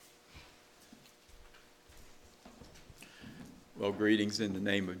Well, greetings in the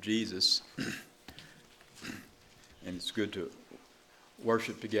name of Jesus. And it's good to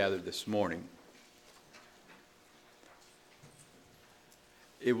worship together this morning.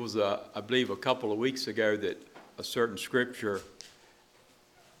 It was, I believe, a couple of weeks ago that a certain scripture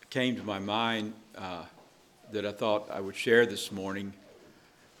came to my mind that I thought I would share this morning.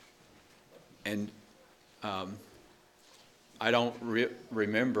 And I don't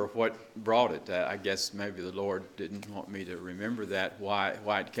remember what brought it. I guess maybe the Lord didn't want me to remember that, why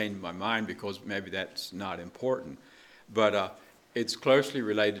it came to my mind, because maybe that's not important. But it's closely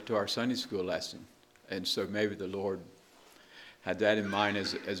related to our Sunday school lesson. And so maybe the Lord had that in mind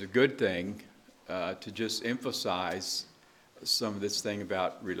as a good thing, to just emphasize some of this thing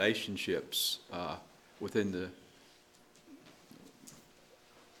about relationships within the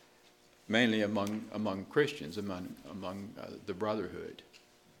mainly among Christians, among the brotherhood.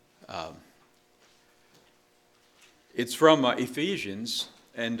 It's from Ephesians,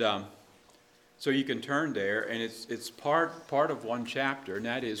 and so you can turn there, and it's part of one chapter, and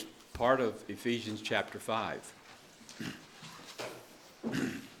that is part of Ephesians chapter 5.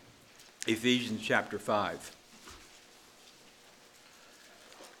 Ephesians chapter 5.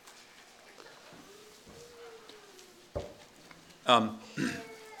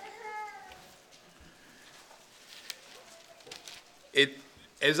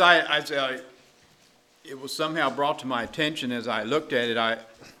 It was somehow brought to my attention as I looked at it.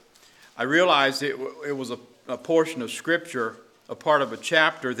 I realized it was a portion of Scripture, a part of a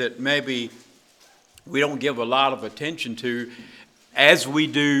chapter that maybe we don't give a lot of attention to, as we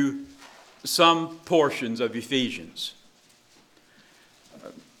do some portions of Ephesians.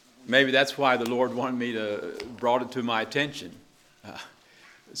 Maybe that's why the Lord wanted me to brought it to my attention,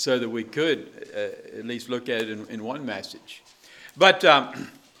 so that we could at least look at it in one message. But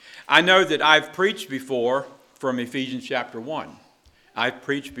I know that I've preached before from Ephesians chapter 1. I've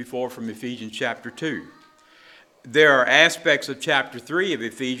preached before from Ephesians chapter 2. There are aspects of chapter 3 of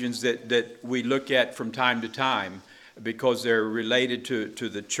Ephesians that we look at from time to time because they're related to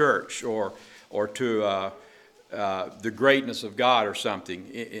the church or to the greatness of God or something.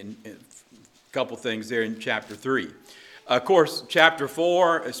 In a couple things there in chapter 3. Of course, chapter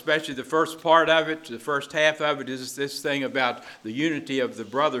 4, especially the first part of it, the first half of it, is this thing about the unity of the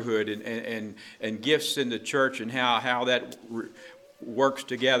brotherhood and gifts in the church and how that works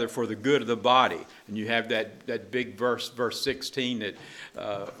together for the good of the body. And you have that big verse 16 that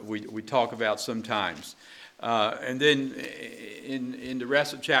we talk about sometimes. And then in the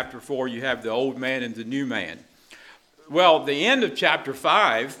rest of chapter 4, you have the old man and the new man. Well, the end of chapter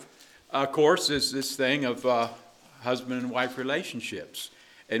 5, of course, is this thing of husband and wife relationships.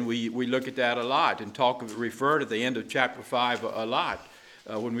 And we look at that a lot and refer to the end of chapter 5 a lot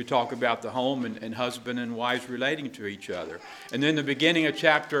when we talk about the home and husband and wives relating to each other. And then the beginning of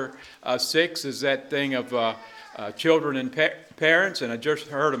chapter 6 is that thing of children and parents. And I just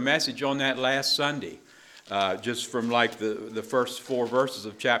heard a message on that last Sunday, just from like the first 4 verses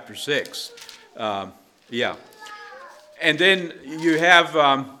of chapter 6. Yeah. And then you have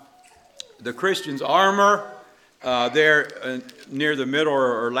the Christian's armor there near the middle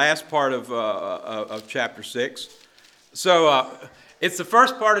or last part of chapter 6. So it's the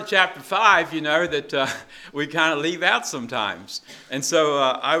first part of chapter 5, that we kind of leave out sometimes. And so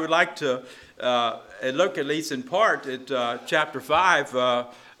I would like to look at least in part at chapter 5,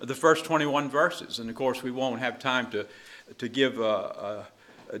 the first 21 verses. And of course we won't have time to give a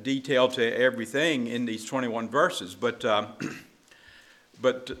detail to everything in these 21 verses, but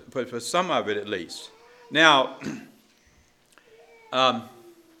for some of it at least. Now, of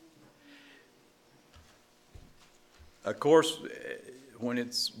course, when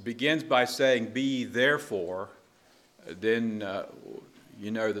it begins by saying, "Be therefore," then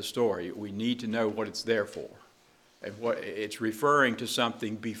you know the story. We need to know what it's there for. And what it's referring to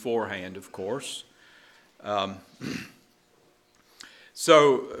something beforehand, of course.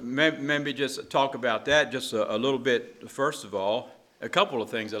 So maybe just talk about that just a little bit, first of all. A couple of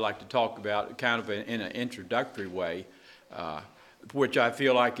things I'd like to talk about kind of in an introductory way, which I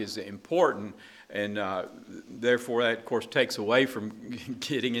feel like is important, and therefore that, of course, takes away from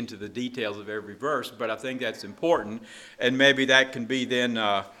getting into the details of every verse, but I think that's important, and maybe that can be then,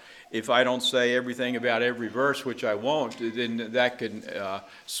 if I don't say everything about every verse, which I won't, then that can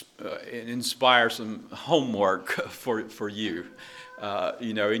inspire some homework for you,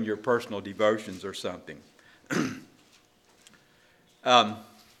 in your personal devotions or something.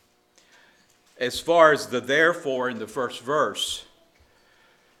 As far as the therefore in the first verse,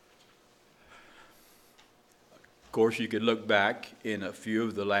 of course you could look back in a few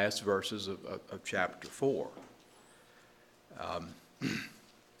of the last verses of chapter 4.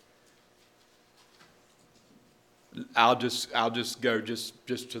 I'll just go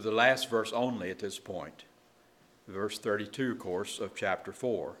just to the last verse only at this point. Verse 32, of course, of chapter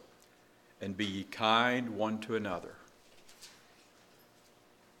 4. And be ye kind one to another.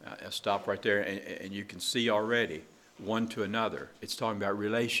 I'll stop right there, and you can see already, one to another. It's talking about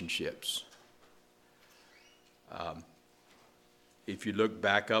relationships. If you look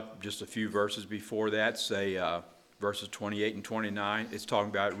back up just a few verses before that, say verses 28 and 29, it's talking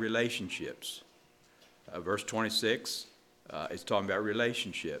about relationships. Verse 26, it's talking about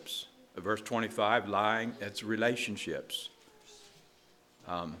relationships. Verse 25, lying, it's relationships.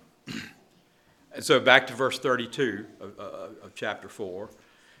 And so back to verse 32 of chapter 4,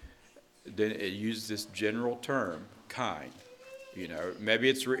 then it uses this general term, kind. You know, maybe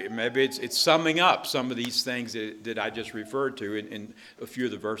it's summing up some of these things that I just referred to in a few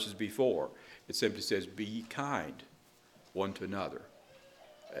of the verses before. It simply says, be ye kind one to another.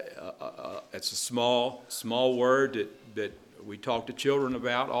 It's a small word that we talk to children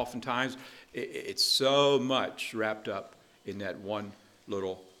about oftentimes. It's so much wrapped up in that one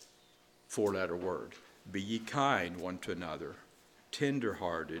little four-letter word. Be ye kind one to another,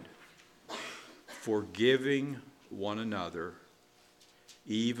 tender-hearted, forgiving one another,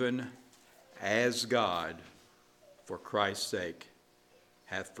 even as God, for Christ's sake,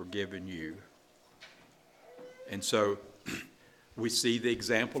 hath forgiven you. And so we see the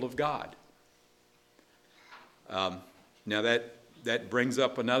example of God. Now that brings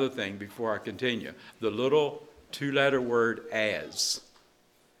up another thing before I continue. The little two-letter word as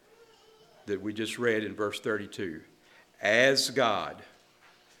that we just read in verse 32. As God.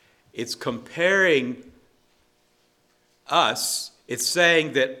 It's comparing us. It's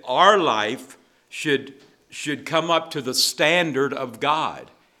saying that our life should come up to the standard of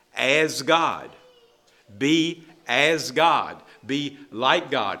God. As God. Be as God. Be like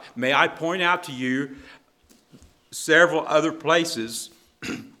God. May I point out to you several other places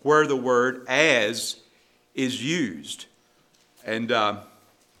where the word as is used. And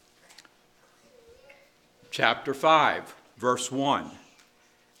chapter 5, verse 1,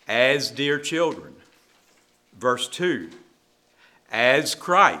 as dear children. Verse 2, as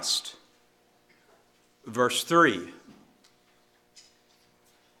Christ. Verse 3,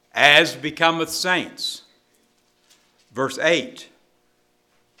 as becometh saints. Verse 8,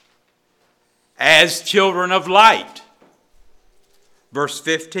 as children of light. Verse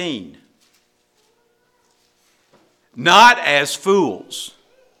 15, not as fools.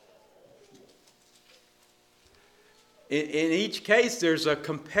 In each case, there's a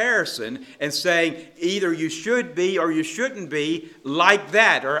comparison and saying either you should be or you shouldn't be like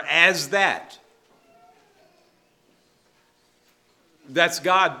that or as that. That's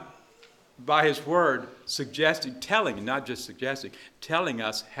God, by His Word, suggesting, telling, not just suggesting, telling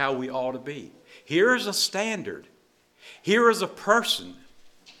us how we ought to be. Here is a standard. Here is a person.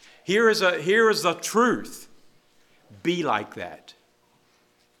 Here is a truth. Be like that.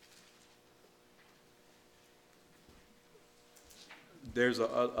 There's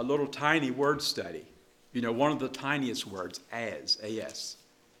a little tiny word study. You know, one of the tiniest words, as, A-S.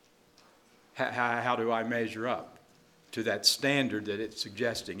 How do I measure up to that standard that it's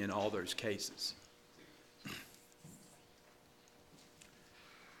suggesting in all those cases?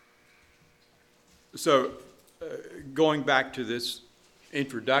 So, going back to this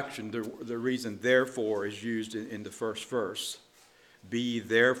introduction, the reason therefore is used in the first verse. Be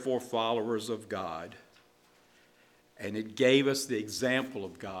therefore followers of God. And it gave us the example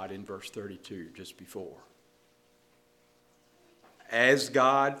of God in verse 32, just before. As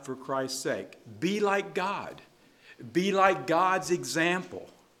God for Christ's sake. Be like God. Be like God's example.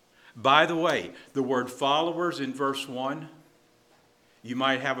 By the way, the word followers in verse 1, you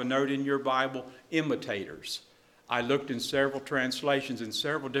might have a note in your Bible, imitators. I looked in several translations, and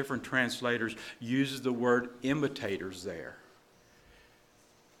several different translators uses the word imitators there.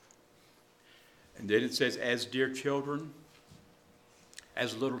 And then it says, as dear children,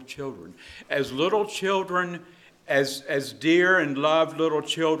 as little children. As little children, as dear and loved little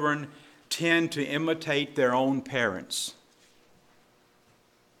children tend to imitate their own parents.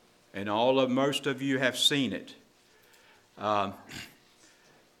 And most of you have seen it.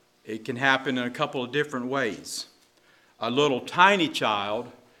 It can happen in a couple of different ways. A little tiny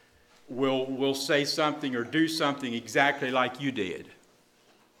child will say something or do something exactly like you did.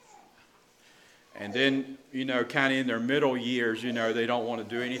 And then, you know, kind of in their middle years, you know, they don't want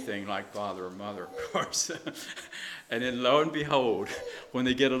to do anything like father or mother, of course. And then lo and behold, when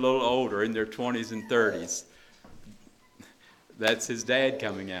they get a little older, in their 20s and 30s, that's his dad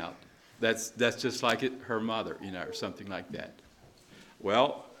coming out. That's just like her mother, or something like that.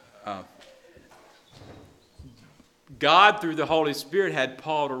 Well, God, through the Holy Spirit, had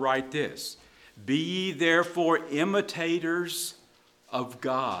Paul to write this. Be ye therefore imitators of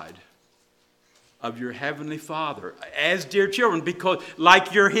God, of your heavenly Father, as dear children, because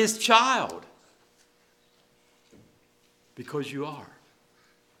like you're his child. Because you are,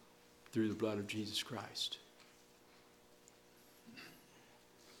 through the blood of Jesus Christ.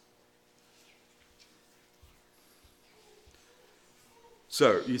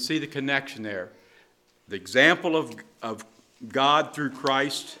 So, you see the connection there. The example of God through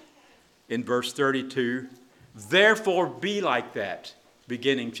Christ in verse 32. Therefore be like that,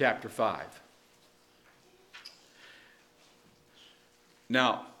 beginning chapter 5.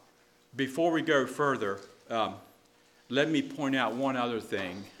 Now, before we go further, let me point out one other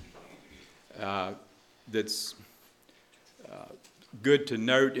thing that's good to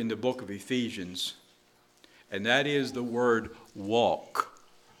note in the book of Ephesians, and that is the word walk.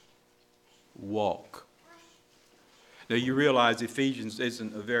 Walk. Now you realize Ephesians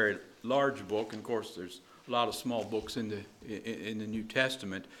isn't a very large book, and of course there's a lot of small books in the New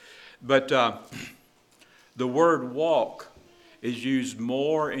Testament, but the word walk is used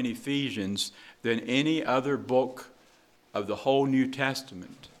more in Ephesians than any other book of the whole New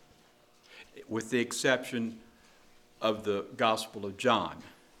Testament, with the exception of the Gospel of John.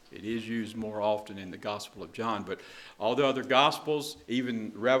 It is used more often in the Gospel of John, but all the other Gospels,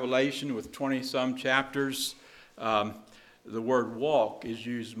 even Revelation with 20-some chapters, the word walk is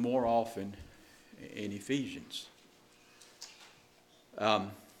used more often in Ephesians.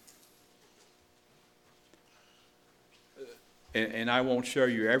 And I won't show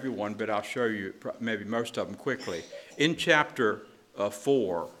you everyone, but I'll show you maybe most of them quickly. In chapter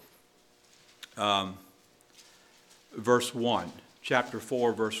 4, verse 1, chapter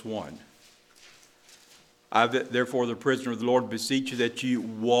 4, verse 1. I, therefore, the prisoner of the Lord, beseech you that you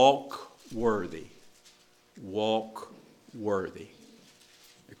walk worthy. Walk worthy.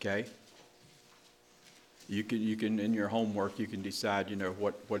 Okay? You can in your homework, you can decide,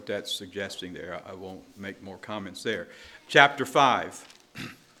 what that's suggesting there. I won't make more comments there. Chapter 5.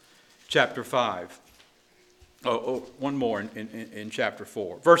 Chapter 5. One more in chapter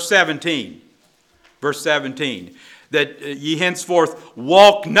 4. Verse 17. Verse 17. That ye henceforth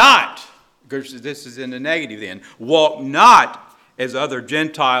walk not, because this is in the negative then, walk not as other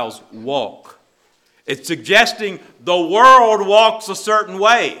Gentiles walk. It's suggesting the world walks a certain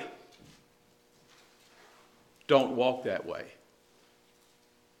way. Don't walk that way.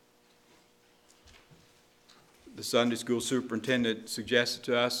 The Sunday school superintendent suggested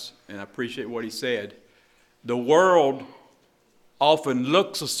to us, and I appreciate what he said, the world often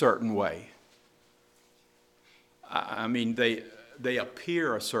looks a certain way. I mean, they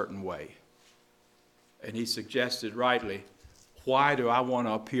appear a certain way. And he suggested rightly, why do I want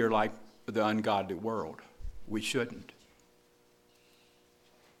to appear like the ungodly world? We shouldn't.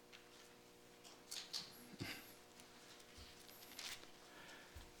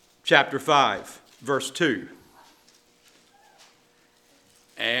 Chapter 5, verse 2.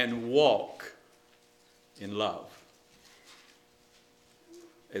 And walk in love,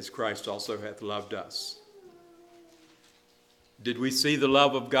 as Christ also hath loved us. Did we see the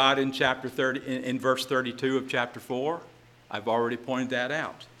love of God in chapter 30, in verse 32 of chapter 4? I've already pointed that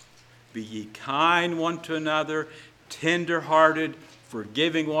out. Be ye kind one to another, tender-hearted,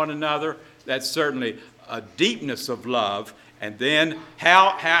 forgiving one another. That's certainly a deepness of love. And then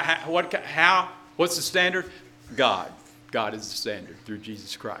what's the standard? God. God is the standard through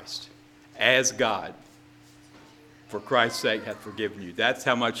Jesus Christ. As God, for Christ's sake, hath forgiven you. That's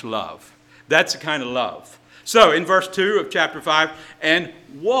how much love. That's the kind of love. So, in verse 2 of chapter 5, and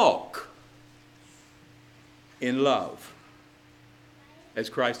walk in love, as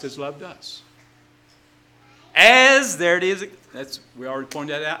Christ has loved us. As, there it is, we already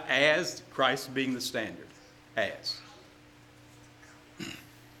pointed that out, as Christ being the standard. As.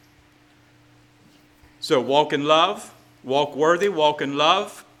 So, walk in love, walk worthy, walk in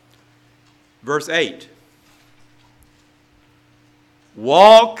love. Verse 8.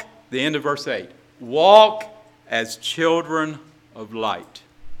 Walk, the end of verse 8. Walk as children of light.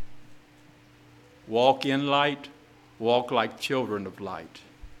 Walk in light, walk like children of light.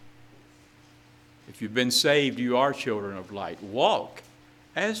 If you've been saved, you are children of light. Walk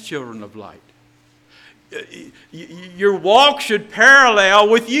as children of light. Your walk should parallel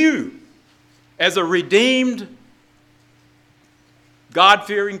with you as a redeemed,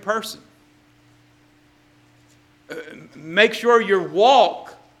 God-fearing person. Make sure your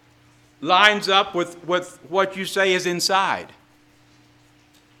walk lines up with what you say is inside.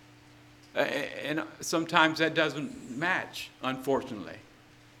 And sometimes that doesn't match, unfortunately.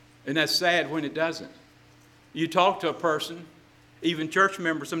 And that's sad when it doesn't. You talk to a person, even church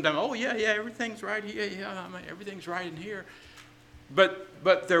members sometimes, oh, yeah, everything's right here. Yeah, everything's right in here.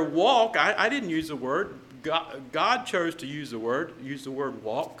 But their walk, I didn't use the word. God chose to use the word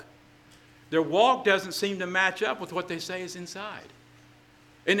walk. Their walk doesn't seem to match up with what they say is inside.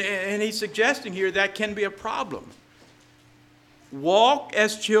 And he's suggesting here that can be a problem. Walk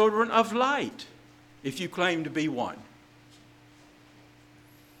as children of light if you claim to be one.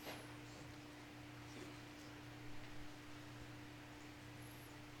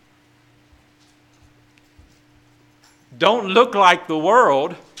 Don't look like the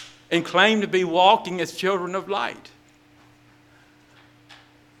world and claim to be walking as children of light.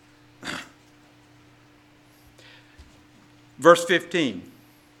 Verse 15.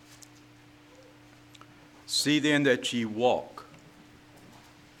 See then that ye walk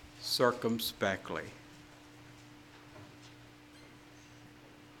circumspectly.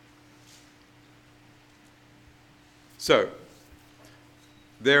 So,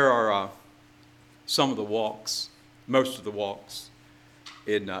 there are some of the walks, most of the walks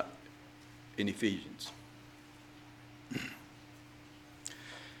in Ephesians.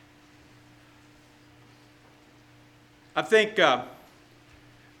 I think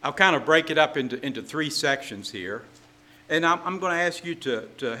I'll kind of break it up into three sections here. And I'm going to ask you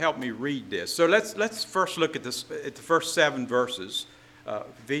to help me read this. So let's first look at the first 7 verses.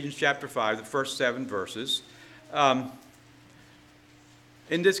 Ephesians chapter 5, the first 7 verses.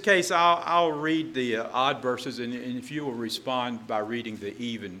 In this case, I'll read the odd verses, and if you will respond by reading the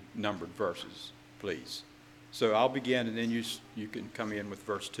even numbered verses, please. So I'll begin, and then you can come in with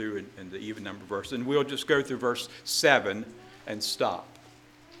verse 2 and the even numbered verse. And we'll just go through verse 7 and stop.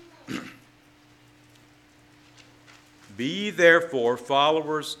 Be therefore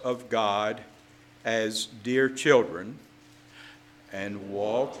followers of God as dear children, and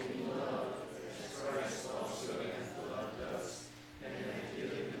walk in love as Christ also hath loved us, and hath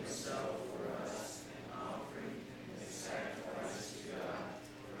given himself for us, an offering and a sacrifice to God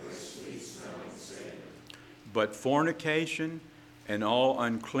for a sweet-smelling savor. But fornication and all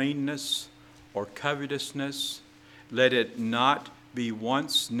uncleanness or covetousness, let it not be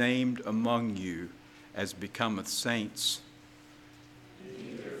once named among you, as becometh saints.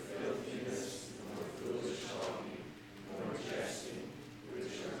 Neither filthiness, nor foolish talking, nor jesting, which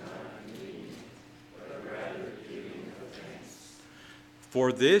are not convenient, but rather giving of thanks.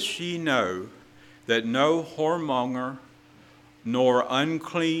 For this ye know, that no whoremonger, nor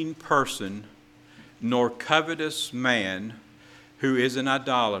unclean person, nor covetous man, who is an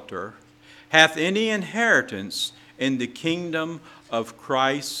idolater, hath any inheritance in the kingdom of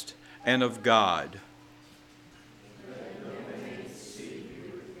Christ and of God.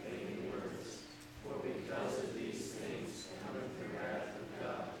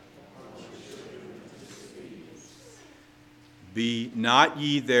 Be not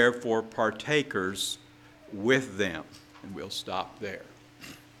ye therefore partakers with them. And we'll stop there.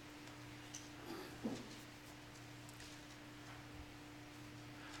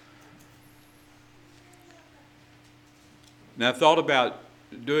 Now, I thought about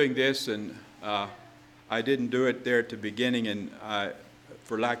doing this, and I didn't do it there at the beginning, and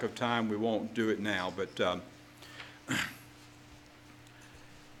for lack of time, we won't do it now. But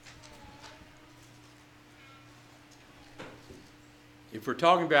if we're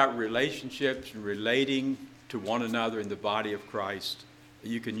talking about relationships and relating to one another in the body of Christ,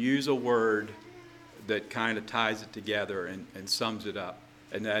 you can use a word that kind of ties it together and sums it up,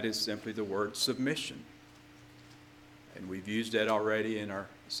 and that is simply the word submission. And we've used that already in our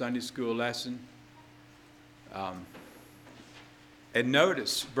Sunday school lesson. And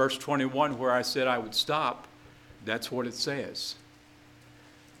notice verse 21 where I said I would stop, that's what it says.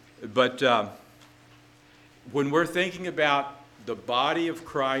 But when we're thinking about the body of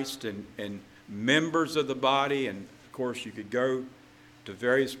Christ and members of the body, and of course you could go to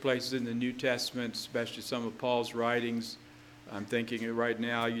various places in the New Testament, especially some of Paul's writings. I'm thinking right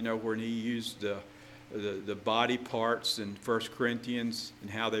now, when he used the body parts in 1 Corinthians and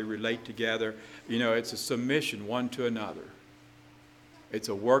how they relate together. It's a submission one to another. It's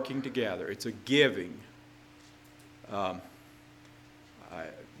a working together. It's a giving. I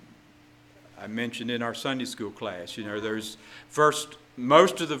mentioned in our Sunday school class, there's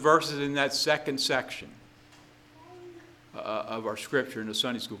most of the verses in that second section of our scripture in the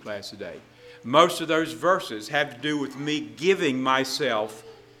Sunday school class today. Most of those verses have to do with me giving myself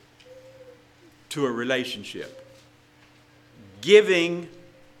to a relationship. Giving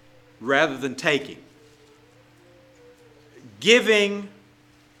rather than taking. Giving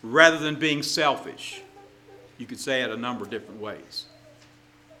rather than being selfish. You could say it a number of different ways.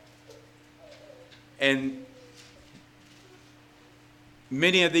 And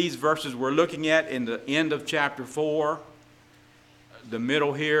many of these verses we're looking at in the end of chapter 4, the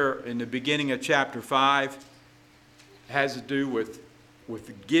middle here in the beginning of chapter 5, has to do with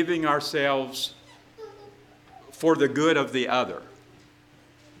giving ourselves for the good of the other.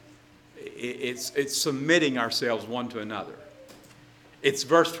 It's submitting ourselves one to another. It's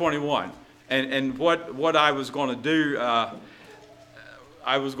verse 21. And what I was going to do,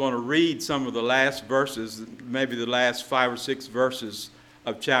 I was going to read some of the last verses, maybe the last 5 or 6 verses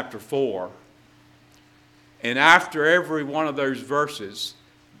of chapter 4. And after every one of those verses,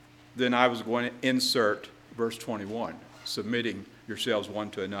 then I was going to insert verse 21, submitting yourselves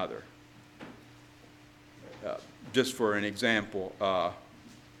one to another. Just for an example,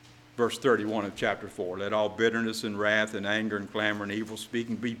 verse 31 of chapter 4, let all bitterness and wrath and anger and clamor and evil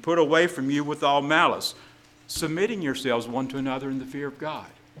speaking be put away from you with all malice, submitting yourselves one to another in the fear of God.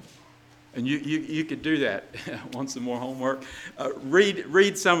 And you could do that. Want some more homework?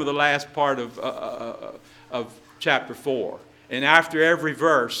 Read some of the last part of chapter 4. And after every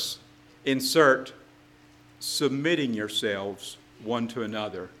verse, insert submitting yourselves one to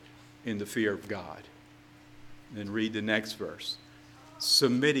another in the fear of God. Then read the next verse.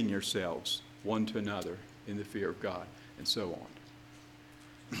 Submitting yourselves one to another in the fear of God, and so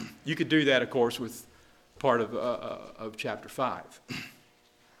on. You could do that, of course, with part of chapter 5.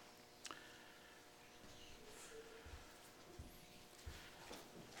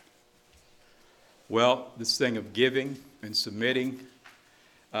 Well, this thing of giving and submitting,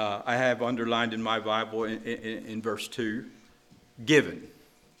 I have underlined in my Bible in verse 2, given.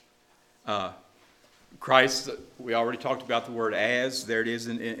 Christ, we already talked about the word as. There it is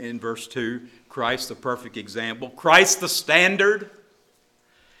in verse 2. Christ, the perfect example. Christ, the standard.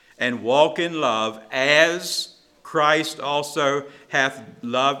 And walk in love as Christ also hath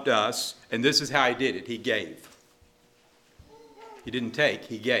loved us. And this is how he did it. He gave. He didn't take,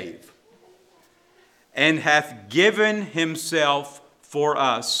 he gave. And hath given himself for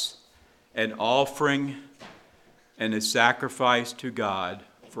us an offering and a sacrifice to God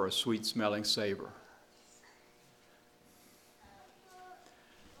for a sweet-smelling savor.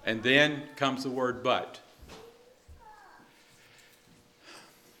 And then comes the word but.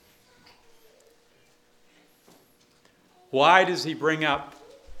 Why does he bring up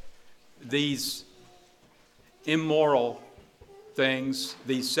these immoral things,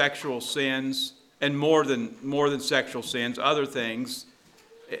 these sexual sins, and more than sexual sins, other things,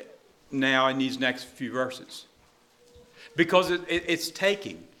 now in these next few verses? Because it's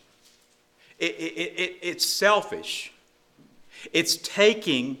taking. It's selfish. It's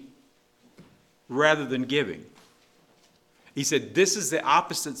taking rather than giving. He said this is the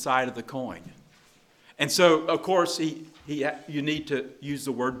opposite side of the coin. And so, of course, you need to use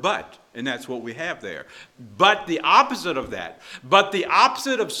the word but, and that's what we have there. But the opposite of that, but the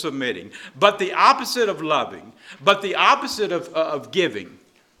opposite of submitting, but the opposite of loving, but the opposite of giving.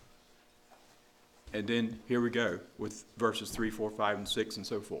 And then here we go with verses 3, 4, 5, and 6, and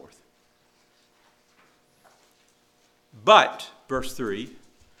so forth. But, verse 3,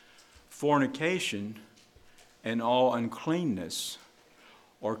 fornication and all uncleanness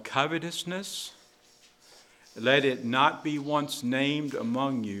or covetousness, let it not be once named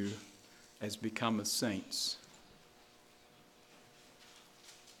among you as becometh saints.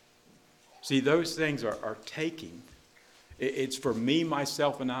 See, those things are taking. It's for me,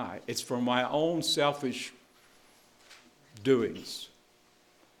 myself, and I. It's for my own selfish doings.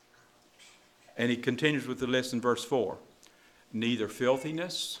 And he continues with the list in verse 4. Neither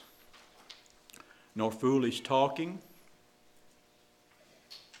filthiness, nor foolish talking,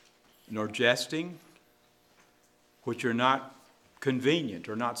 nor jesting, which are not convenient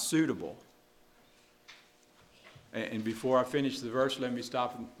or not suitable. And before I finish the verse, let me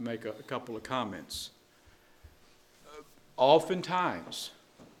stop and make a couple of comments. Oftentimes,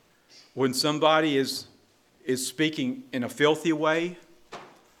 when somebody is speaking in a filthy way,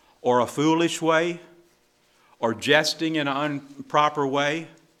 or a foolish way, or jesting in an improper way,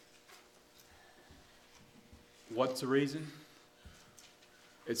 what's the reason?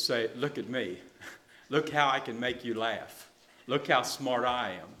 It's say, look at me. Look how I can make you laugh. Look how smart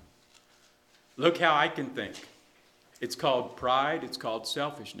I am. Look how I can think. It's called pride. It's called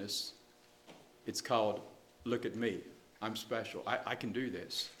selfishness. It's called, look at me. I'm special. I can do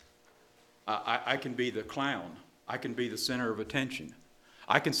this. I can be the clown. I can be the center of attention.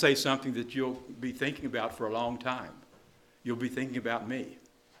 I can say something that you'll be thinking about for a long time. You'll be thinking about me.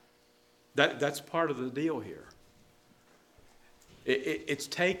 That's part of the deal here. It's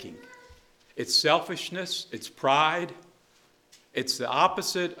taking. It's selfishness. It's pride. It's the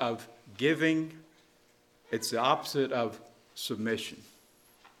opposite of giving. It's the opposite of submission.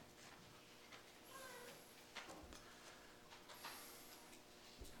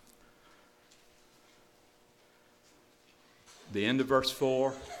 The end of verse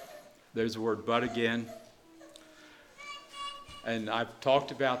 4, there's the word but again. And I've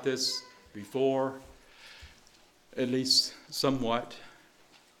talked about this before, at least somewhat.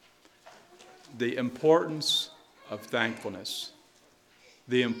 The importance of thankfulness.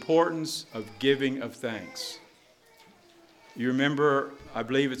 The importance of giving of thanks. You remember, I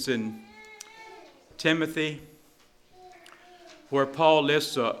believe it's in Timothy, where Paul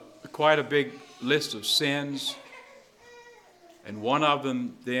lists quite a big list of sins. And one of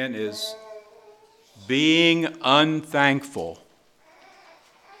them then is being unthankful.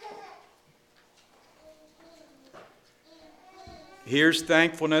 Here's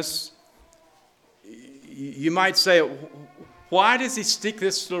thankfulness. You might say, why does he stick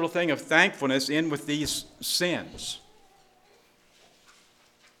this little thing of thankfulness in with these sins?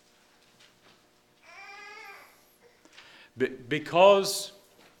 Because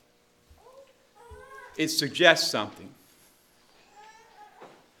it suggests something.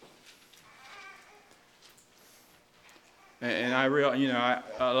 And I realize,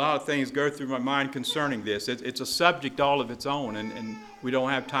 a lot of things go through my mind concerning this. It's a subject all of its own, and we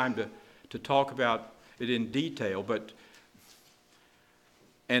don't have time to talk about it in detail. But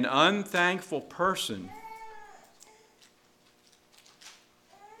an unthankful person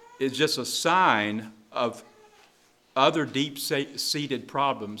is just a sign of other deep-seated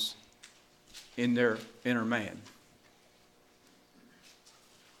problems in their inner man.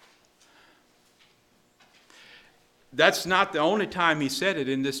 That's not the only time he said it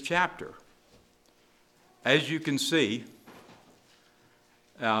in this chapter. As you can see,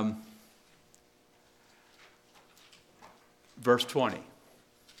 verse 20,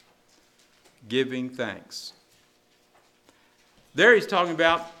 giving thanks. There he's talking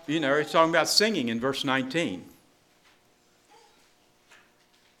about, he's talking about singing in verse 19.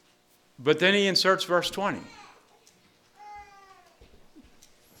 But then he inserts verse 20.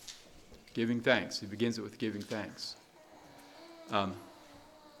 Giving thanks. He begins it with giving thanks.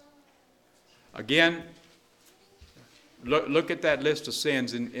 Again, look at that list of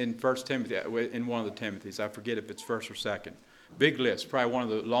sins in 1 Timothy, in one of the Timothys. I forget if it's first or second. Big list, probably one of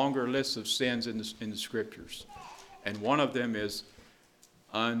the longer lists of sins in the Scriptures. And one of them is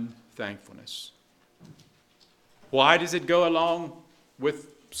unthankfulness. Why does it go along with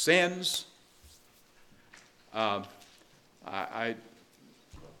sins? I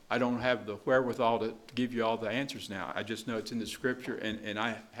don't have the wherewithal to give you all the answers now. I just know it's in the Scripture, and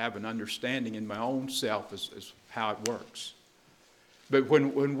I have an understanding in my own self as how it works. But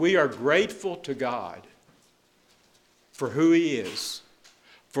when we are grateful to God for who He is,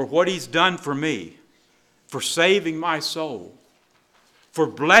 for what He's done for me, for saving my soul, for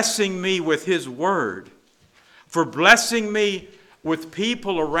blessing me with His Word, for blessing me with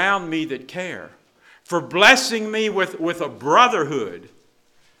people around me that care, for blessing me with a brotherhood,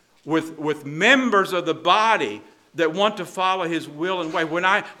 with members of the body that want to follow His will and way. When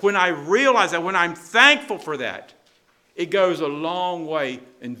I realize that, when I'm thankful for that, it goes a long way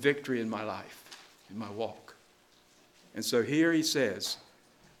in victory in my life, in my walk. And so here he says,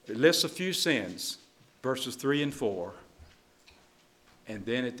 it lists a few sins, verses 3 and 4. And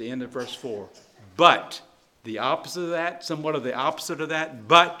then at the end of verse 4, but the opposite of that, somewhat of the opposite of that,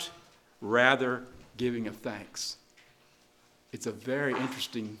 but rather giving of thanks. It's a very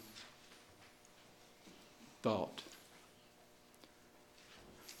interesting thought.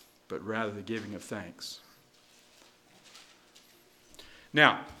 But rather the giving of thanks.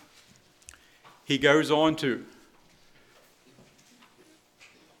 Now, he goes on to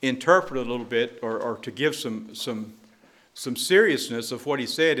interpret a little bit, or to give some seriousness of what he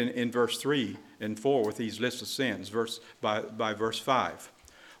said in verse 3 and 4 with these lists of sins, by verse 5.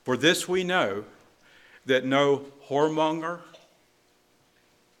 For this we know, that no whoremonger,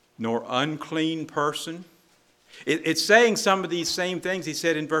 nor unclean person. It's saying some of these same things he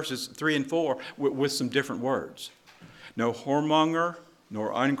said in verses 3 and 4 with some different words. No whoremonger,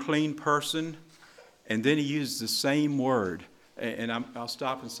 nor unclean person. And then he uses the same word. And I'll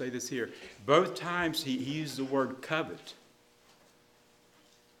stop and say this here. Both times he used the word covet.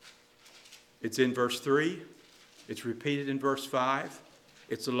 It's in verse 3. It's repeated in verse 5.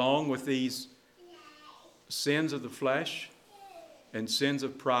 It's along with these sins of the flesh and sins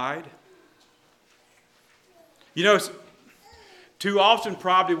of pride. Too often,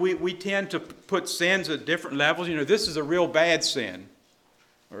 probably, we tend to put sins at different levels. You know, this is a real bad sin.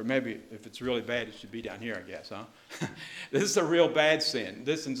 Or maybe if it's really bad, it should be down here, I guess, huh? This is a real bad sin.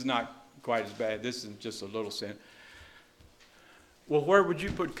 This one's not quite as bad. This is just a little sin. Well, where would you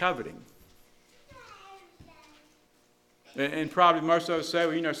put coveting? And probably most of us say,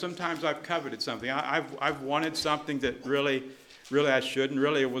 well, you know, sometimes I've coveted something. I've wanted something that really I shouldn't.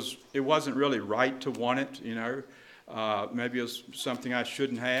 Really, it wasn't really right to want it, you know. Maybe it was something I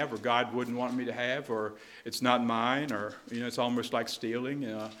shouldn't have, or God wouldn't want me to have, or it's not mine, or, you know, it's almost like stealing,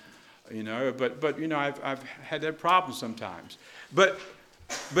 you know. But you know, I've had that problem sometimes. But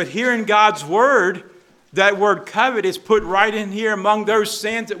here in God's Word, that word covet is put right in here among those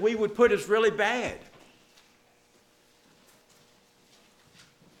sins that we would put as really bad.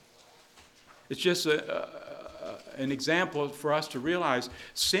 It's just an example for us to realize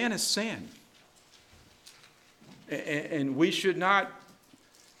sin is sin. And we should not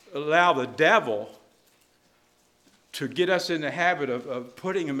allow the devil to get us in the habit of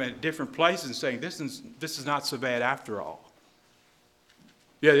putting them in different places and saying, this is not so bad after all.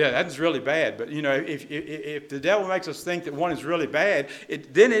 Yeah, that's really bad. But, you know, if the devil makes us think that one is really bad,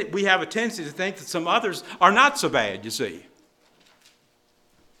 we have a tendency to think that some others are not so bad, you see.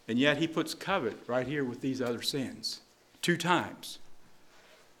 And yet he puts covet right here with these other sins 2 times.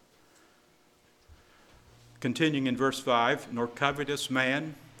 Continuing in verse 5, nor covetous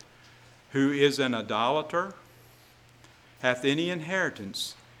man who is an idolater hath any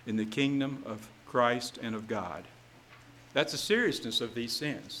inheritance in the kingdom of Christ and of God. That's the seriousness of these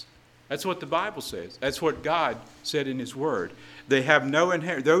sins. That's what the Bible says. That's what God said in His Word. They have no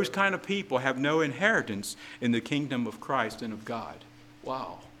those kind of people have no inheritance in the kingdom of Christ and of God.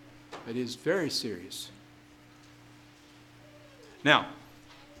 Wow, that is very serious. Now,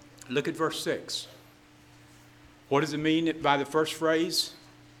 look at verse 6. What does it mean by the first phrase?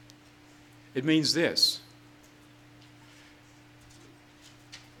 It means this.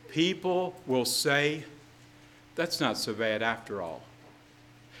 People will say, that's not so bad after all.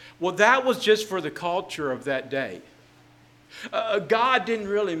 Well, that was just for the culture of that day. God didn't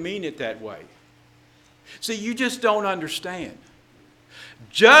really mean it that way. See, you just don't understand.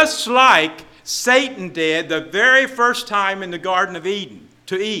 Just like Satan did the very first time in the Garden of Eden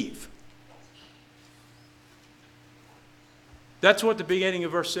to Eve. That's what the beginning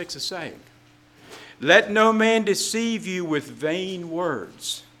of verse 6 is saying. Let no man deceive you with vain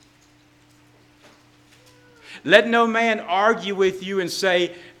words. Let no man argue with you and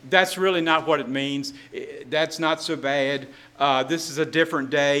say, that's really not what it means. That's not so bad. This is a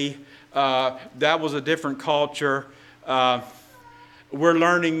different day. That was a different culture. We're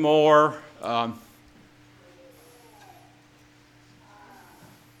learning more.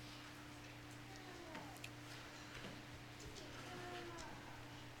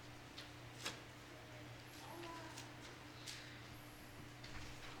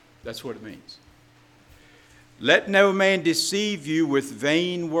 That's what it means. Let no man deceive you with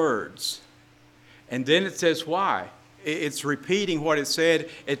vain words. And then it says why. It's repeating what it said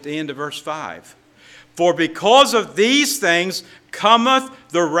at the end of verse 5. For because of these things cometh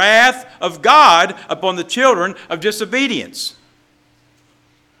the wrath of God upon the children of disobedience.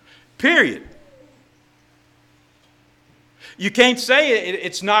 Period. You can't say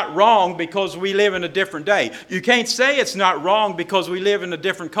it's not wrong because we live in a different day. You can't say it's not wrong because we live in a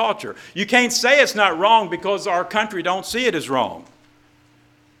different culture. You can't say it's not wrong because our country don't see it as wrong.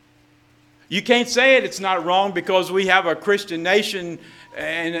 You can't say it's not wrong because we have a Christian nation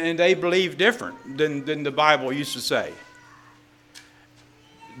and they believe different than the Bible used to say.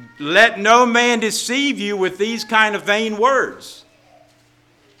 Let no man deceive you with these kind of vain words.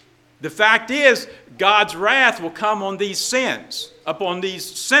 The fact is, God's wrath will come on these sins, upon these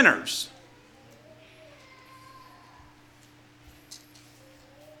sinners.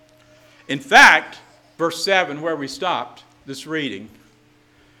 In fact, verse 7, where we stopped this reading,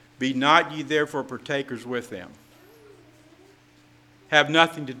 be not ye therefore partakers with them. Have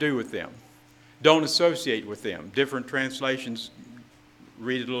nothing to do with them. Don't associate with them. Different translations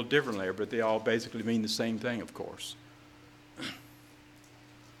read it a little differently, but they all basically mean the same thing, of course.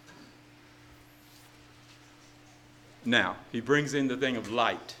 Now, he brings in the thing of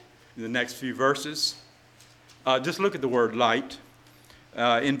light in the next few verses. Just look at the word light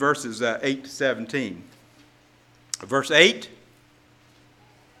in verses 8 to 17. Verse 8,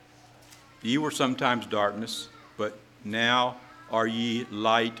 ye were sometimes darkness, but now are ye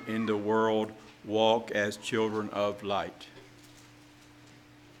light in the world, walk as children of light.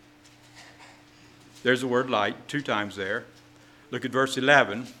 There's the word light 2 times there. Look at verse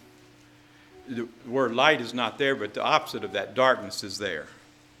 11. the word light is not there, but the opposite of that, darkness, is there.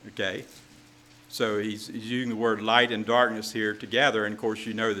 Okay? So he's using the word light and darkness here together, and of course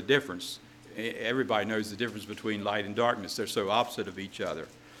you know the difference. Everybody knows the difference between light and darkness. They're so opposite of each other.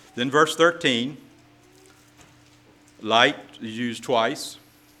 Then verse 13, light is used twice.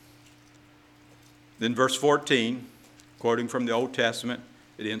 Then verse 14, quoting from the Old Testament,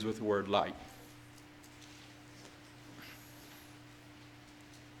 it ends with the word light.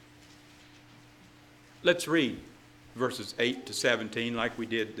 Let's read verses 8 to 17 like we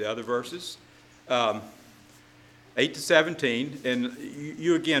did the other verses. 8 to 17, and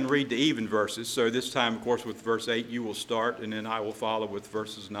you again read the even verses. So this time, of course, with verse 8, you will start, and then I will follow with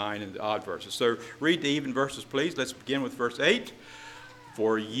verses 9 and the odd verses. So read the even verses, please. Let's begin with verse 8.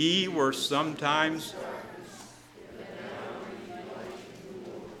 For ye were sometimes...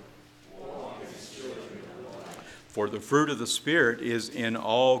 For the fruit of the Spirit is in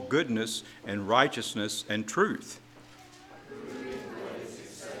all goodness and righteousness and truth.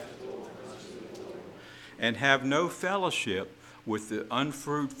 And have no fellowship with the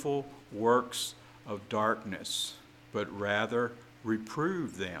unfruitful works of darkness, but rather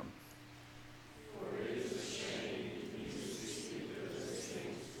reprove them. For it is a shame to speak of those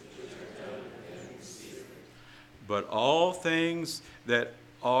things which are done in secret. But all things that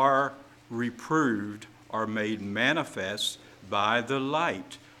are reproved are made manifest by the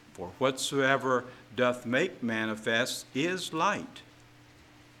light. For whatsoever doth make manifest is light.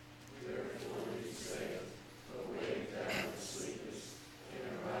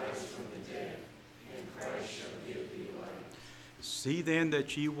 See then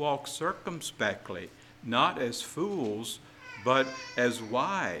that ye walk circumspectly, not as fools, but as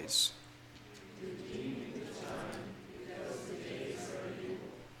wise.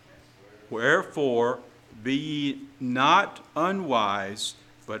 Wherefore, be ye not unwise,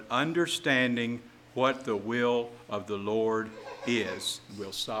 but understanding what the will of the Lord is.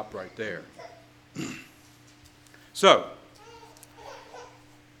 We'll stop right there. So,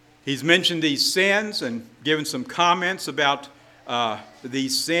 he's mentioned these sins and given some comments about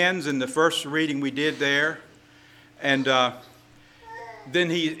these sins in the first reading we did there. And then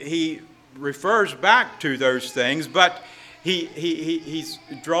he refers back to those things, but he's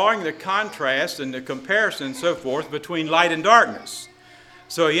drawing the contrast and the comparison and so forth between light and darkness.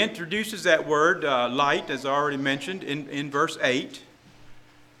 So he introduces that word, light, as I already mentioned, in verse 8.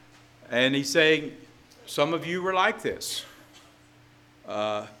 And he's saying, some of you were like this.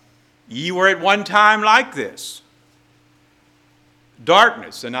 Ye were at one time like this.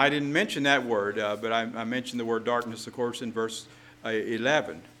 Darkness, and I didn't mention that word, but I mentioned the word darkness, of course, in verse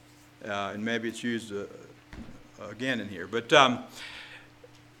 11. And maybe it's used again in here. But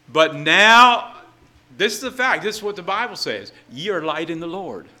now, this is the fact. This is what the Bible says. Ye are light in the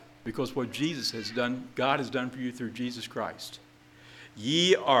Lord, because what Jesus has done, God has done for you through Jesus Christ.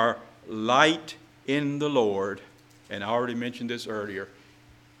 Ye are light in the Lord. And I already mentioned this earlier.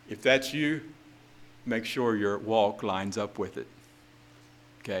 If that's you, make sure your walk lines up with it.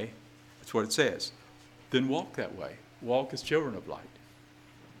 Okay? That's what it says. Then walk that way. Walk as children of light.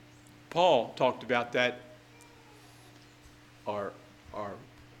 Paul talked about that, our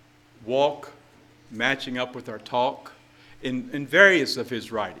walk matching up with our talk in various of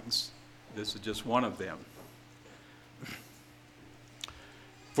his writings. This is just one of them.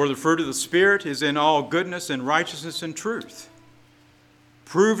 For the fruit of the Spirit is in all goodness and righteousness and truth,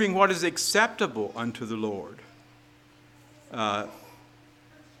 proving what is acceptable unto the Lord.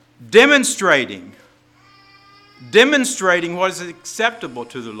 Demonstrating what is acceptable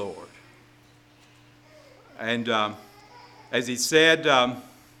to the Lord. And as he said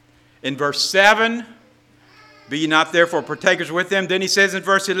in verse 7, be ye not therefore partakers with them. Then he says in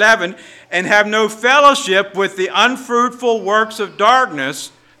verse 11, and have no fellowship with the unfruitful works of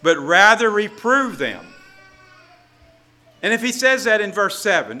darkness, but rather reprove them. And if he says that in verse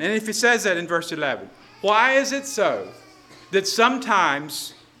 7, and if he says that in verse 11, why is it so that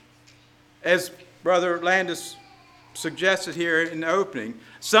sometimes, as Brother Landis suggested here in the opening,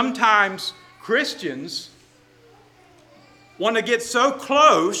 sometimes Christians want to get so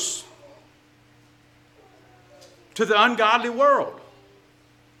close to the ungodly world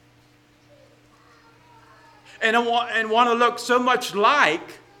and want to look so much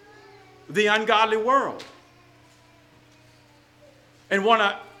like the ungodly world and want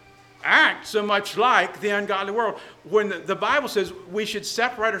to act so much like the ungodly world, when the Bible says we should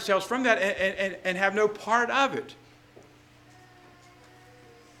separate ourselves from that and have no part of it.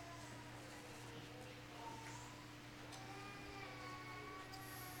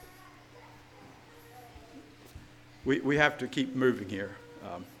 We have to keep moving here.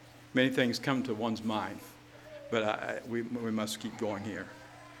 Many things come to one's mind, but we must keep going here.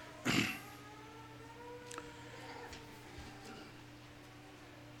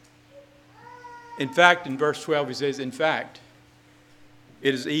 In fact, in verse 12, he says, in fact,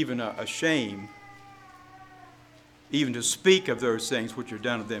 it is even a shame even to speak of those things which are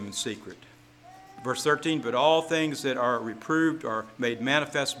done of them in secret. Verse 13, but all things that are reproved are made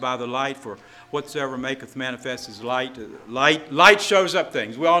manifest by the light, for whatsoever maketh manifest is light. Light shows up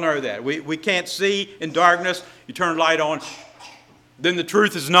things. We all know that. We can't see in darkness. You turn the light on, then the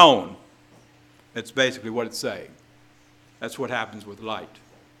truth is known. That's basically what it's saying. That's what happens with light.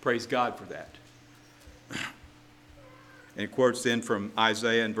 Praise God for that. And it quotes then from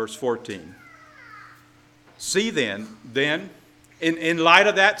Isaiah in verse 14. See then, in light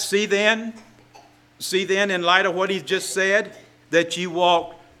of that, see then, in light of what he's just said, that you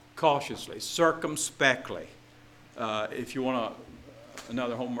walk cautiously, circumspectly. If you want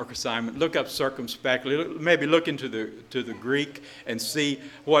another homework assignment, look up circumspectly. Maybe look into the Greek and see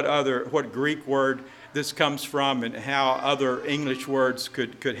what Greek word this comes from and how other English words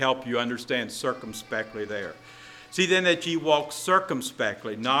could help you understand circumspectly there. See then that ye walk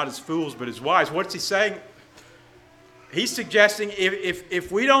circumspectly, not as fools, but as wise. What's he saying? He's suggesting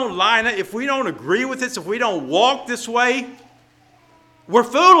if we don't line up, if we don't agree with this, if we don't walk this way, we're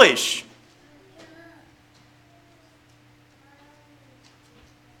foolish.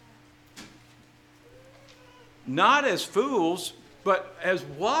 Not as fools, but as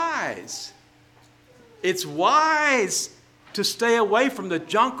wise. It's wise to stay away from the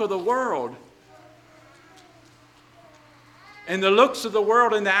junk of the world and the looks of the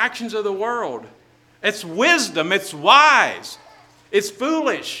world and the actions of the world. It's wisdom. It's wise. It's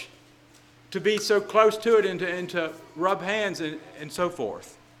foolish to be so close to it and to rub hands and so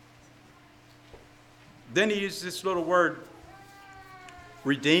forth. Then he uses this little word,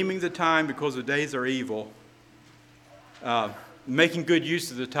 redeeming the time because the days are evil. Making good use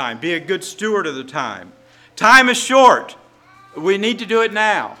of the time. Be a good steward of the time. Time is short. We need to do it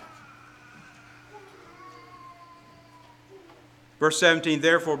now. Verse 17,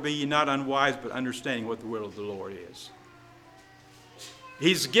 therefore be ye not unwise, but understanding what the will of the Lord is.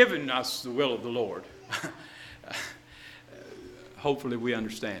 He's given us the will of the Lord. Hopefully we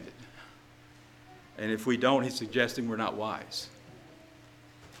understand it. And if we don't, he's suggesting we're not wise.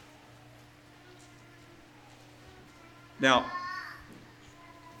 Now,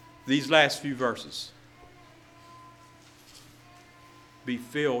 these last few verses. Be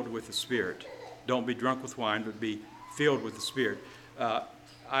filled with the Spirit. Don't be drunk with wine, but be filled with the Spirit.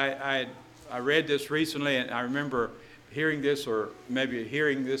 I read this recently, and I remember hearing this, or maybe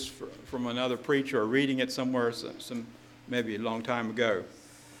hearing this from another preacher, or reading it somewhere, maybe a long time ago.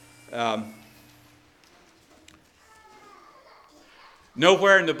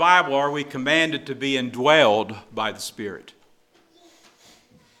 Nowhere in the Bible are we commanded to be indwelled by the Spirit.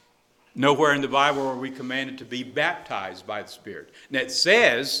 Nowhere in the Bible are we commanded to be baptized by the Spirit. And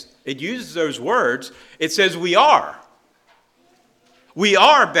it uses those words, it says we are. We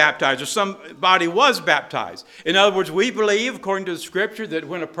are baptized, or somebody was baptized. In other words, we believe, according to the Scripture, that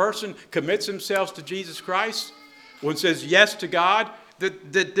when a person commits himself to Jesus Christ, when says yes to God,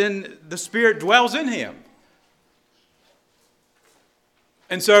 that then the Spirit dwells in him.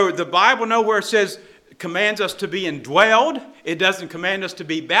 And so the Bible nowhere commands us to be indwelled. It doesn't command us to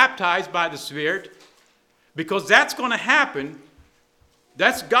be baptized by the Spirit, because that's going to happen.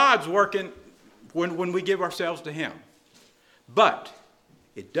 That's God's working when we give ourselves to him. But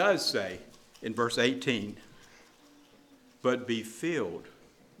it does say in verse 18, but be filled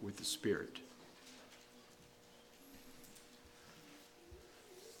with the Spirit.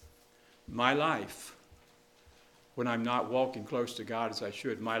 My life, when I'm not walking close to God as I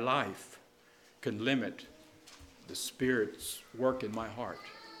should, my life can limit the Spirit's work in my heart.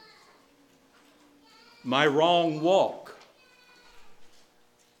 My wrong walk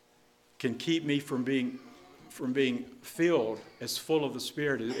can keep me from being filled as full of the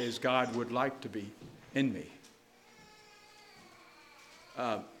Spirit as God would like to be in me.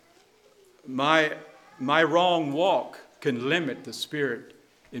 My wrong walk can limit the Spirit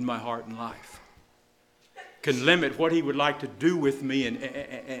in my heart and life. Can limit what he would like to do with me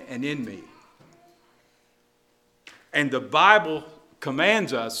and in me. And the Bible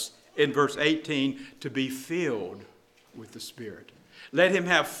commands us in verse 18 to be filled with the Spirit. Let him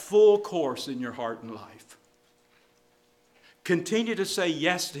have full course in your heart and life. Continue to say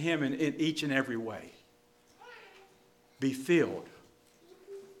yes to him in each and every way. Be filled.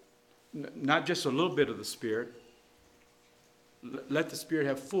 Not just a little bit of the Spirit. Let the Spirit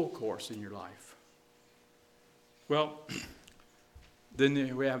have full course in your life. Well,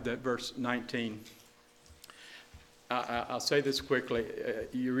 Then we have that verse 19. I'll say this quickly.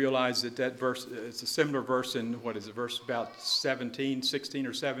 You realize that verse, it's a similar verse in, what is it, verse about 16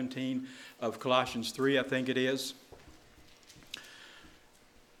 or 17 of Colossians 3, I think it is.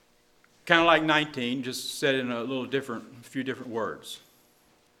 Kind of like 19, just said in a few different words.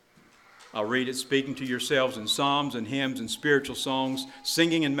 I'll read it. Speaking to yourselves in psalms and hymns and spiritual songs,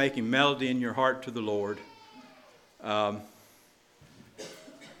 singing and making melody in your heart to the Lord.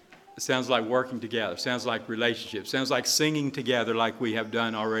 It sounds like working together. Sounds like relationships. Sounds like singing together like we have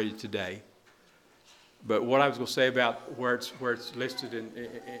done already today. But what I was going to say about where it's listed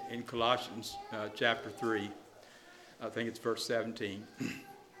in Colossians chapter 3, I think it's verse 17.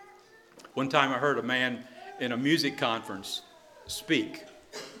 One time I heard a man in a music conference speak.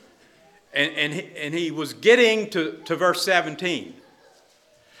 And he was getting to verse 17.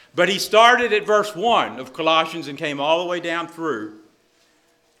 But he started at verse 1 of Colossians and came all the way down through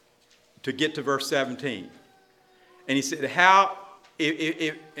to get to verse 17. And he said,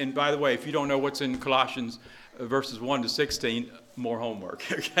 and by the way, if you don't know what's in Colossians verses 1 to 16, more homework,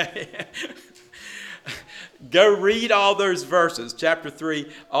 okay? Go read all those verses, chapter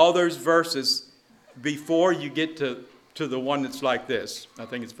 3, all those verses before you get to the one that's like this. I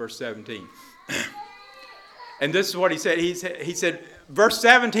think it's verse 17. And this is what he said. He said, verse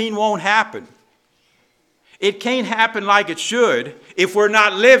 17 won't happen. It can't happen like it should if we're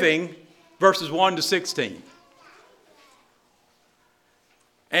not living verses 1 to 16.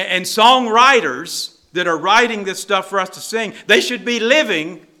 And songwriters that are writing this stuff for us to sing, they should be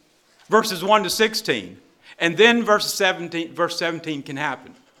living verses 1 to 16. And then verse 17 can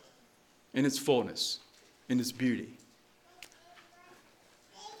happen in its fullness, in its beauty.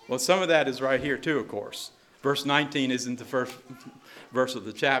 Well, some of that is right here too, of course. Verse 19 isn't the first verse of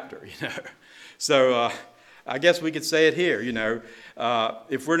the chapter, you know. So I guess we could say it here, you know.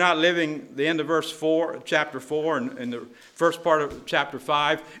 If we're not living the end of verse 4, chapter 4, and the first part of chapter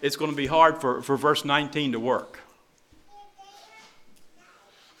 5, it's going to be hard for verse 19 to work.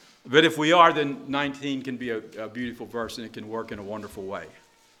 But if we are, then 19 can be a beautiful verse, and it can work in a wonderful way.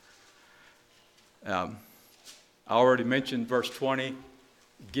 I already mentioned verse 20,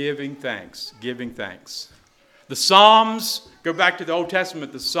 giving thanks, giving thanks. The Psalms, go back to the Old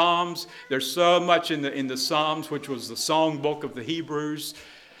Testament, the Psalms, there's so much in the Psalms, which was the song book of the Hebrews,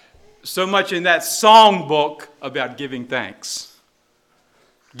 so much in that song book about giving thanks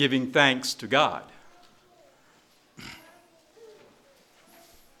to God.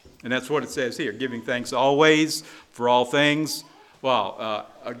 And that's what it says here, giving thanks always for all things. Well,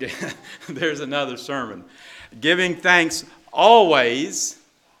 again, there's another sermon. Giving thanks always.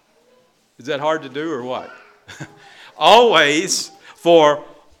 Is that hard to do or what? Always for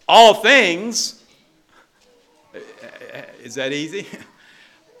all things. Is that easy?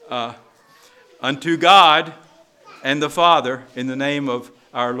 Unto God and the Father in the name of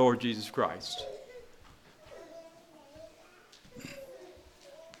our Lord Jesus Christ.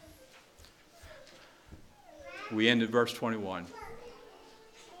 We end at verse 21.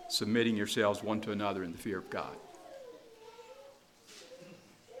 Submitting yourselves one to another in the fear of God.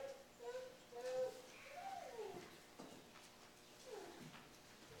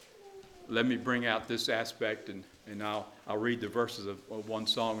 Let me bring out this aspect, and I'll read the verses of one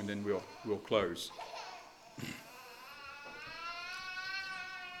song, and then we'll close.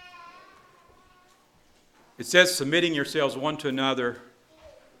 It says, submitting yourselves one to another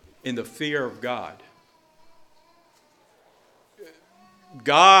in the fear of God.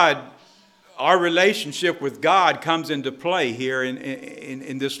 God, our relationship with God comes into play here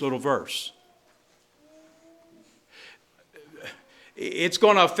in this little verse. It's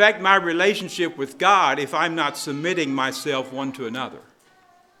going to affect my relationship with God if I'm not submitting myself one to another.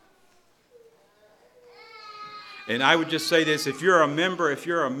 And I would just say this, if you're a member of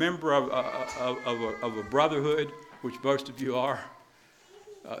a brotherhood, which most of you are,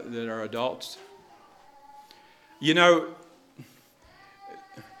 that are adults, you know,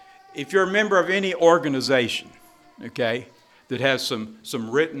 if you're a member of any organization, okay, that has some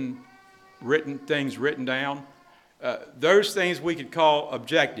written things written down, those things we could call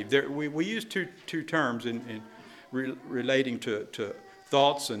objective. We use two terms in relating to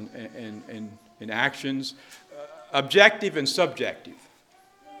thoughts and actions, objective and subjective.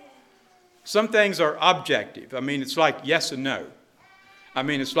 Some things are objective. I mean, it's like yes and no. I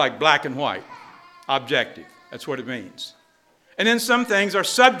mean, it's like black and white. Objective. That's what it means. And then some things are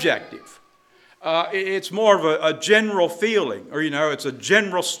subjective. It's more of a general feeling, or, it's a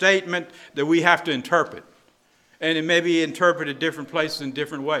general statement that we have to interpret. And it may be interpreted different places in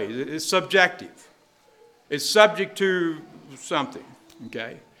different ways. It's subjective. It's subject to something.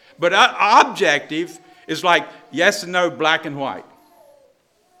 Okay? But objective is like yes and no, black and white.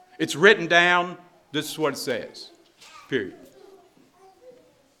 It's written down. This is what it says. Period.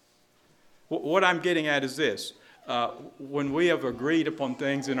 What I'm getting at is this. When we have agreed upon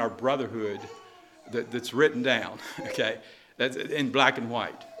things in our brotherhood that's written down, okay, that's in black and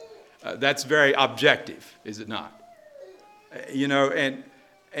white, that's very objective, is it not? You know, and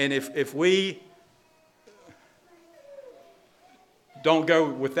if we don't go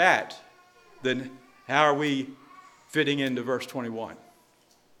with that, then how are we fitting into verse 21?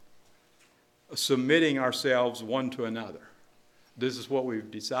 Submitting ourselves one to another. This is what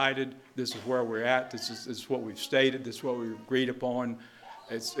we've decided. This is where we're at. This is what we've stated. This is what we've agreed upon.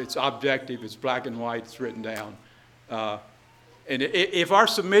 It's objective. It's black and white. It's written down. And if our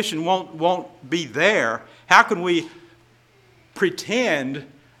submission won't be there, how can we pretend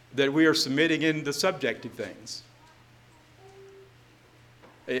that we are submitting in the subjective things?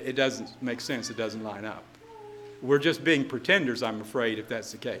 It doesn't make sense. It doesn't line up. We're just being pretenders, I'm afraid, if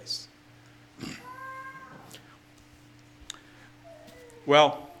that's the case.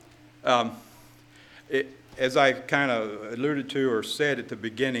 Well, as I kind of alluded to or said at the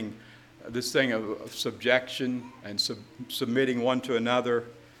beginning, this thing of subjection and submitting one to another,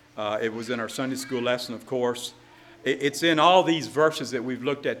 it was in our Sunday school lesson, of course. It's in all these verses that we've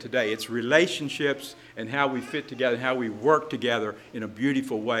looked at today. It's relationships and how we fit together, how we work together in a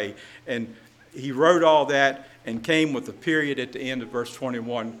beautiful way. And he wrote all that and came with a period at the end of verse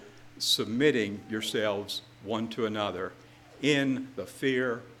 21, submitting yourselves one to another in the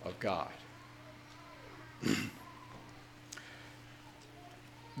fear of God.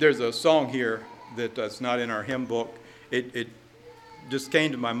 There's a song here that's not in our hymn book. It just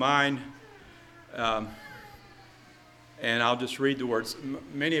came to my mind, and I'll just read the words.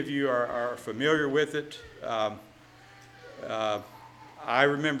 Many of you are familiar with it. I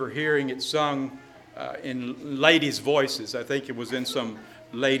remember hearing it sung in ladies' voices. I think it was in some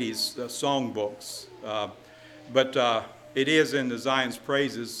ladies' songbooks. But it is in the Zion's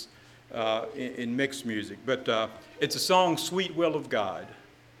Praises in mixed music. But it's a song, Sweet Will of God.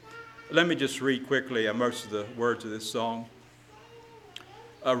 Let me just read quickly most of the words of this song.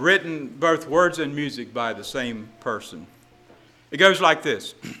 Written both words and music by the same person. It goes like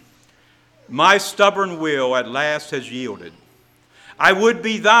this. My stubborn will at last has yielded. I would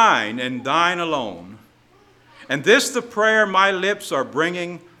be thine and thine alone. And this the prayer my lips are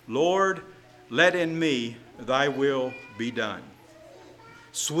bringing, Lord, let in me thy will be done.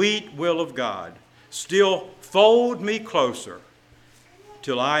 Sweet will of God, still fold me closer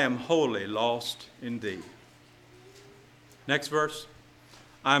till I am wholly lost in thee. Next verse.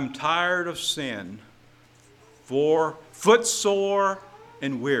 I'm tired of sin, for footsore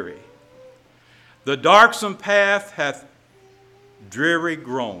and weary. The darksome path hath dreary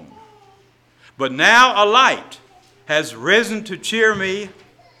grown. But now a light has risen to cheer me.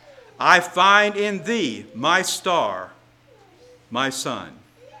 I find in thee my star, my sun.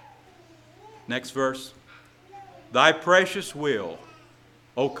 Next verse. Thy precious will,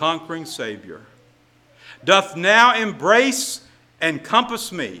 O conquering Savior, doth now embrace and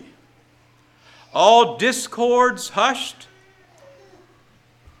compass me. All discords hushed,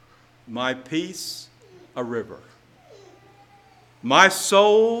 my peace a river. My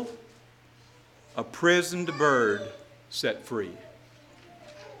soul a prisoned bird set free.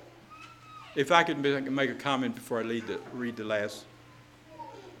 If I could make a comment before I read the last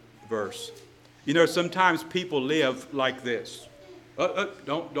verse. You know, sometimes people live like this.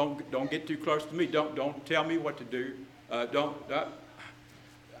 Don't get too close to me. Don't tell me what to do. I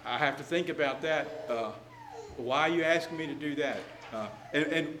have to think about that. Why are you asking me to do that?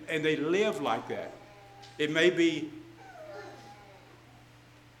 And they live like that. It may be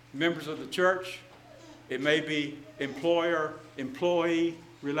members of the church. It may be employer-employee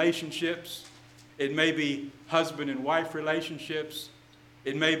relationships. It may be husband and wife relationships.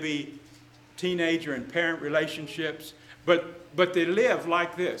 It may be teenager and parent relationships. But they live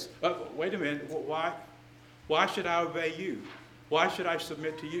like this. Wait a minute. Why should I obey you? Why should I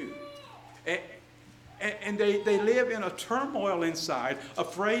submit to you? And they live in a turmoil inside,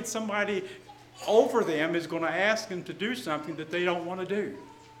 afraid somebody over them is going to ask them to do something that they don't want to do.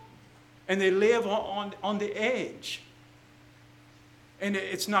 And they live on the edge. And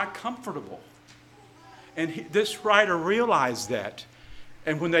it's not comfortable. And this writer realized that.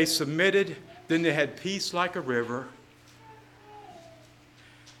 And when they submitted, then they had peace like a river.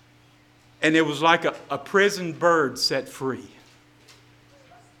 And it was like a prisoned bird set free.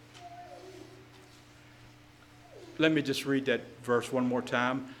 Let me just read that verse one more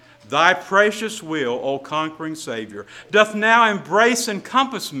time. Thy precious will, O conquering Savior, doth now embrace and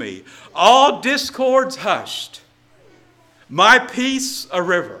compass me, all discords hushed, my peace a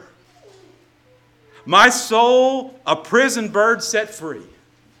river, my soul a prison bird set free.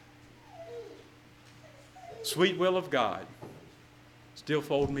 Sweet will of God, still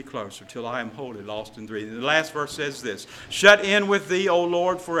fold me closer till I am wholly lost in thee. And the last verse says this: shut in with thee, O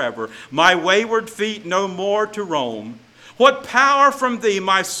Lord, forever, my wayward feet no more to roam. What power from thee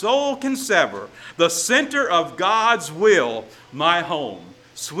my soul can sever, the center of God's will, my home.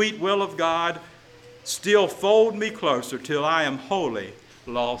 Sweet will of God, still fold me closer till I am wholly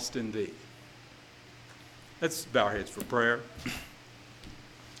lost in thee. Let's bow our heads for prayer.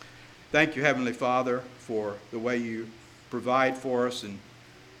 Thank you, Heavenly Father, for the way you provide for us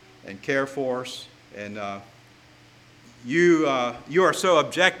and care for us. And you are so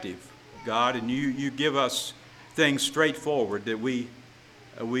objective, God, and you give us things straightforward that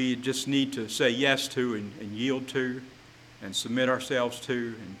we just need to say yes to and yield to and submit ourselves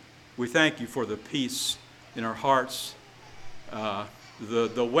to. And we thank you for the peace in our hearts,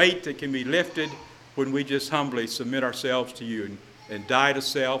 the weight that can be lifted when we just humbly submit ourselves to you and die to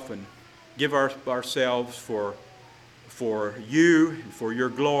self and give ourselves for you, and for your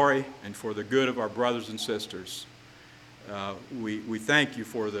glory, and for the good of our brothers and sisters. We thank you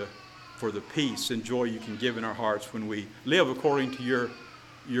for the peace and joy you can give in our hearts when we live according to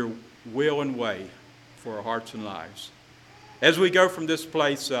your will and way for our hearts and lives. As we go from this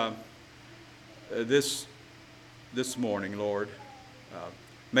place this morning, Lord,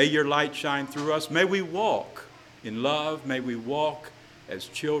 may your light shine through us. May we walk in love. May we walk as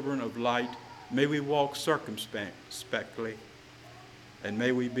children of light. May we walk circumspectly. And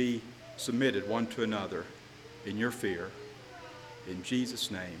may we be submitted one to another in your fear. In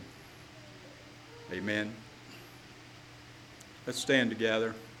Jesus' name, amen. Let's stand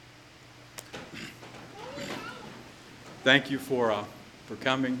together. Thank you for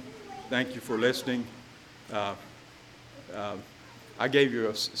coming. Thank you for listening. I gave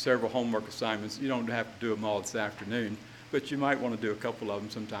you several homework assignments. You don't have to do them all this afternoon, but you might want to do a couple of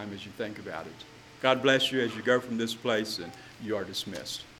them sometime as you think about it. God bless you as you go from this place, and you are dismissed.